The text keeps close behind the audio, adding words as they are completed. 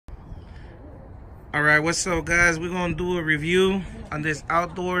All right, what's up, guys? We're gonna do a review on this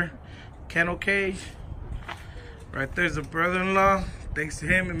outdoor kennel cage. Right there's a brother-in-law. Thanks to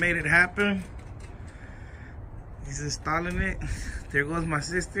him, it made it happen. He's installing it. There goes my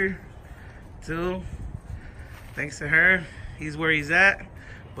sister too. Thanks to her, he's where he's at.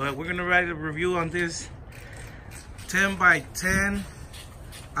 But we're gonna write a review on this 10 by 10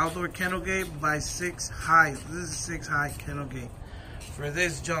 outdoor kennel gate by 6 high. This is 6 high kennel gate for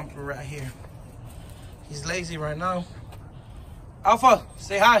this jumper right here. He's lazy right now. Alpha,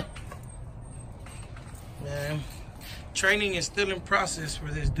 say hi. Man, training is still in process for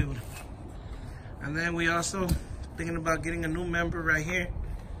this dude. And then we also thinking about getting a new member right here.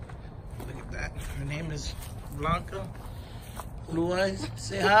 Look at that. Her name is Blanca. Blue eyes.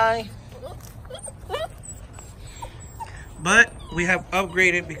 Say hi. But we have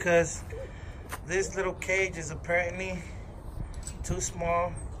upgraded because this little cage is apparently too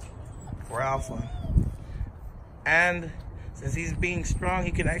small for Alpha. And since he's being strong, he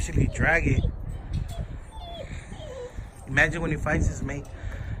can actually drag it. Imagine when he fights his mate.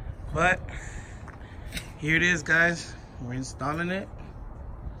 But here it is, guys. We're installing it.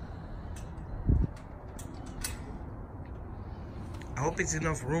 I hope it's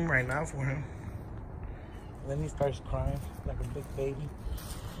enough room right now for him. Then he starts crying like a big baby.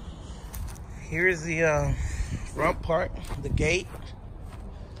 Here's the front part, the gate.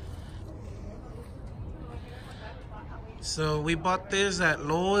 So we bought this at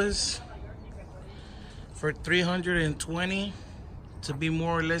Lowe's for $320. To be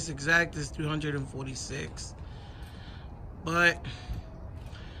more or less exact, it's $346. But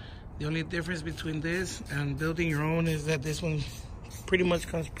the only difference between this and building your own is that this one pretty much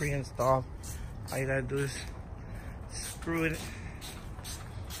comes pre-installed. All you gotta do is screw it.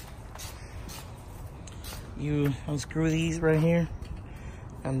 You unscrew these right here,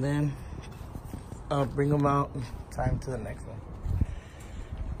 and then bring them out and tie them to the next one.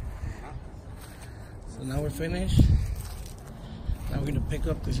 So now we're finished. Now we're gonna pick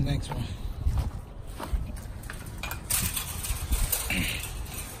up this next one.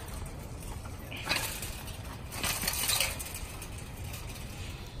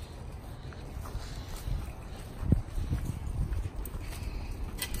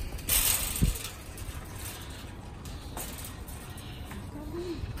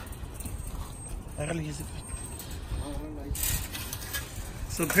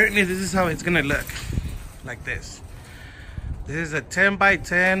 So apparently this is how it's gonna look, like this. This is a 10 by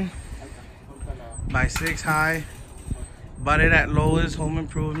 10 by 6 high. Bought it at Lowe's Home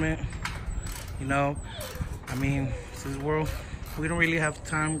Improvement. You know, I mean, this world, we don't really have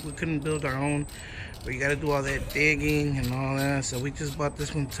time. We couldn't build our own, but you gotta do all that digging and all that. So we just bought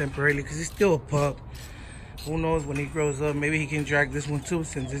this one temporarily because he's still a pup. Who knows when he grows up, maybe he can drag this one too,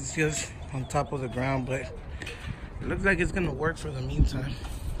 since it's just on top of the ground. But it looks like it's gonna work for the meantime.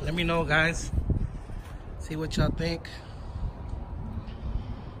 Let me know, guys. See what y'all think.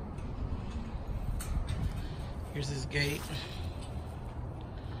 Here's his gate.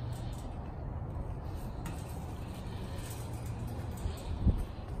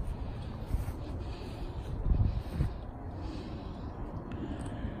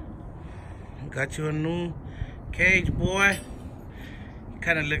 Got you a new cage, boy.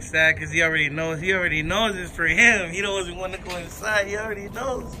 Kind of looks sad because he already knows it's for him. He doesn't want to go inside. He already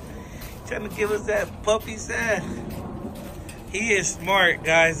knows. Trying to give us that puppy sad. He is smart,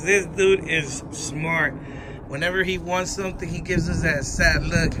 guys. This dude is smart. Whenever he wants something, he gives us that sad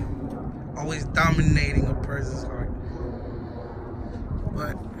look. Always dominating a person's heart.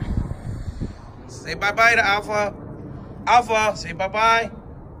 But say bye-bye to Alpha. Alpha, say bye-bye.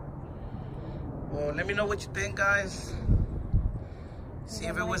 Well, let me know what you think, guys. See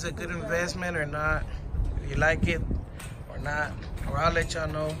if it was a good investment or not. If you like it or not. Or I'll let y'all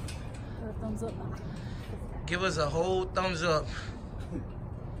know. Thumbs up. Give us a whole thumbs up.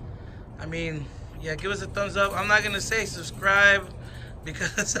 I mean, yeah, give us a thumbs up. I'm not gonna say subscribe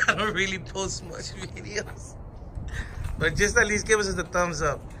because I don't really post much videos. But just at least give us a thumbs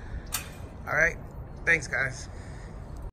up. All right? Thanks, guys.